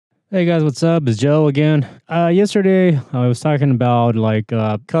Hey guys, what's up? It's Joe again. Yesterday I was talking about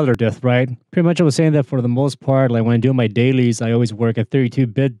color depth, right? Pretty much I was saying that for the most part, like when I do my dailies, I always work at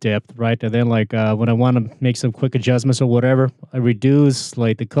 32-bit depth, right? And then when I want to make some quick adjustments or whatever, I reduce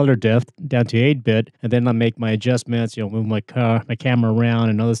like the color depth down to 8-bit, and then I make my adjustments, move my camera around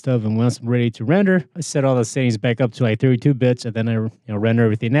and other stuff. And once I'm ready to render, I set all the settings back up to like 32 bits, and then I render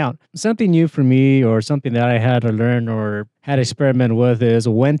everything out. Something new for me, or something that I had to learn or had to experiment with, is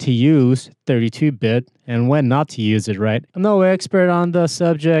when to use 32-bit and when not to use it, right? I'm no expert on the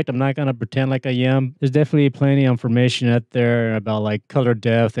subject. I'm not going to pretend like I am. There's definitely plenty of information out there about like color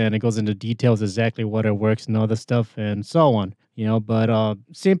depth, and it goes into details exactly what it works and all this stuff and so on. But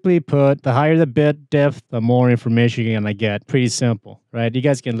simply put, the higher the bit depth, the more information you're gonna get. Pretty simple, right? You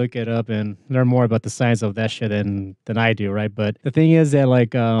guys can look it up and learn more about the science of that shit than I do, right? But the thing is that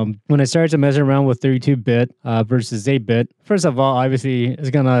when I started to mess around with 32-bit versus 8-bit, first of all, obviously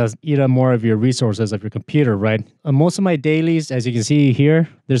it's gonna eat up more of your resources of your computer, right? Most of my dailies, as you can see here,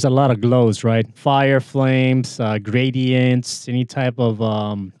 there's a lot of glows, right? Fire, flames, gradients, any type of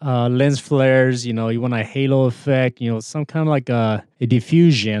lens flares. You want a halo effect. Some kind of like a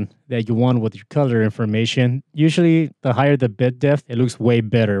diffusion that you want with your color information. Usually, the higher the bit depth, it looks way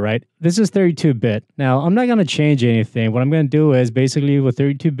better, right? This is 32-bit. Now, I'm not going to change anything. What I'm going to do is basically with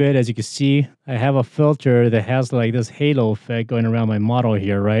 32-bit, as you can see, I have a filter that has like this halo effect going around my model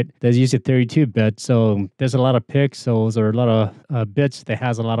here, right? That's using 32-bit. So there's a lot of pixels or a lot of bits that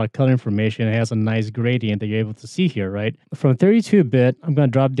has a lot of color information. It has a nice gradient that you're able to see here, right? From 32-bit, I'm going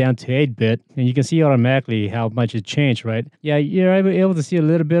to drop down to 8-bit, and you can see automatically how much it changed, right? Yeah, you're able to see a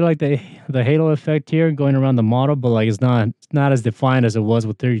little bit like the halo effect here going around the model, but like it's not as defined as it was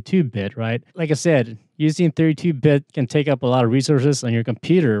with 32-bit, right? Like I said, using 32-bit can take up a lot of resources on your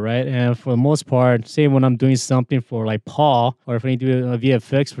computer, right? And for the most part, say when I'm doing something for like Paul, or if I do a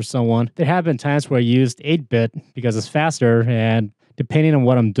VFX for someone, there have been times where I used 8-bit because it's faster, and depending on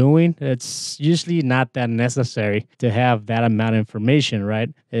what I'm doing, it's usually not that necessary to have that amount of information, right?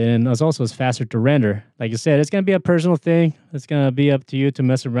 And it's faster to render. Like I said, it's going to be a personal thing. It's going to be up to you to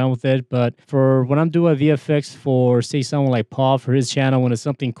mess around with it. But for when I'm doing VFX for, say, someone like Paul for his channel, when it's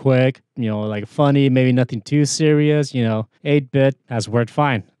something quick, like funny, maybe nothing too serious, 8-bit has worked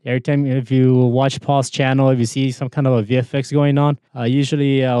fine. Every time if you watch Paul's channel, if you see some kind of a VFX going on,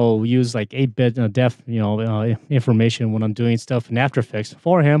 usually I'll use like 8-bit depth, information when I'm doing stuff in After Effects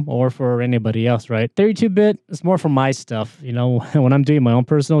for him or for anybody else, right? 32-bit is more for my stuff, when I'm doing my own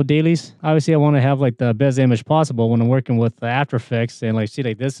personal dailies. Obviously, I want to have like the best image possible when I'm working with After Effects and see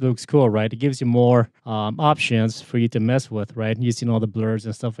like this looks cool, right? It gives you more options for you to mess with, right? Using all the blurs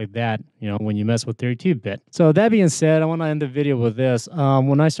and stuff like that, when you mess with 32-bit. So that being said, I want to end the video with this.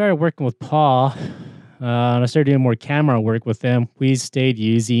 When I started working with Paul, and I started doing more camera work with them, we stayed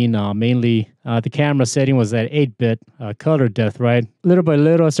using mainly the camera setting was at 8-bit color depth, right? Little by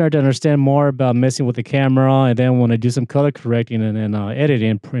little, I started to understand more about messing with the camera. And then when I do some color correcting and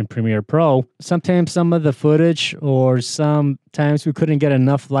editing in Premiere Pro, sometimes some of the footage or sometimes we couldn't get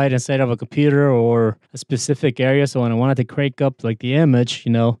enough light inside of a computer or a specific area. So when I wanted to crank up like the image,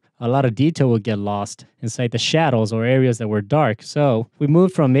 a lot of detail would get lost inside the shadows or areas that were dark. So we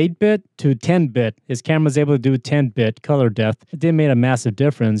moved from 8-bit to 10-bit. His camera's able to do 10-bit color depth. It did make a massive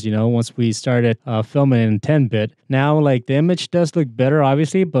difference, once we started filming in 10-bit. Now, like the image does look better,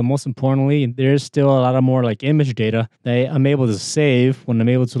 obviously, but most importantly, there's still a lot of more like image data that I'm able to save when I'm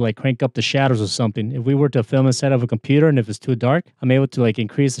able to like crank up the shadows or something. If we were to film inside of a computer and if it's too dark, I'm able to like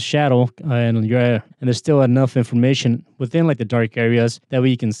increase the shadow and there's still enough information within like the dark areas that way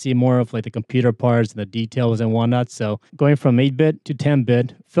you can see more of like the computer parts and the details and whatnot. So going from 8-bit to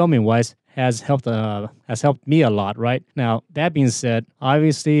 10-bit filming wise has helped me a lot, right? Now, that being said,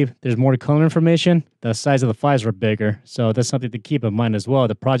 obviously there's more color information. The size of the files are bigger. So that's something to keep in mind as well.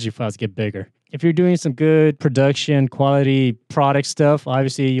 The project files get bigger. If you're doing some good production quality product stuff,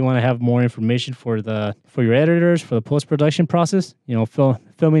 obviously you want to have more information for your editors, for the post-production process.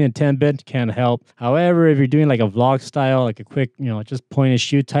 Filming in 10-bit can help. However, if you're doing like a vlog style, like a quick, just point and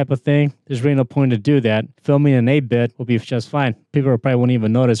shoot type of thing, there's really no point to do that. Filming in 8-bit will be just fine. People probably won't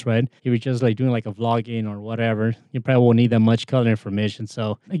even notice, right? If you're just like doing like a vlogging or whatever, you probably won't need that much color information.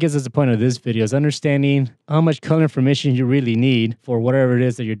 So I guess that's the point of this video, is understanding how much color information you really need for whatever it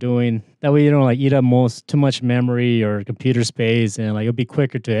is that you're doing. That way you don't like eat up too much memory or computer space, and like it'll be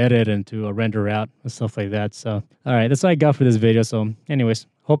quicker to edit and to render out and stuff like that. So, all right, that's all I got for this video. So anyways,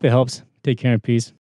 hope it helps. Take care and peace.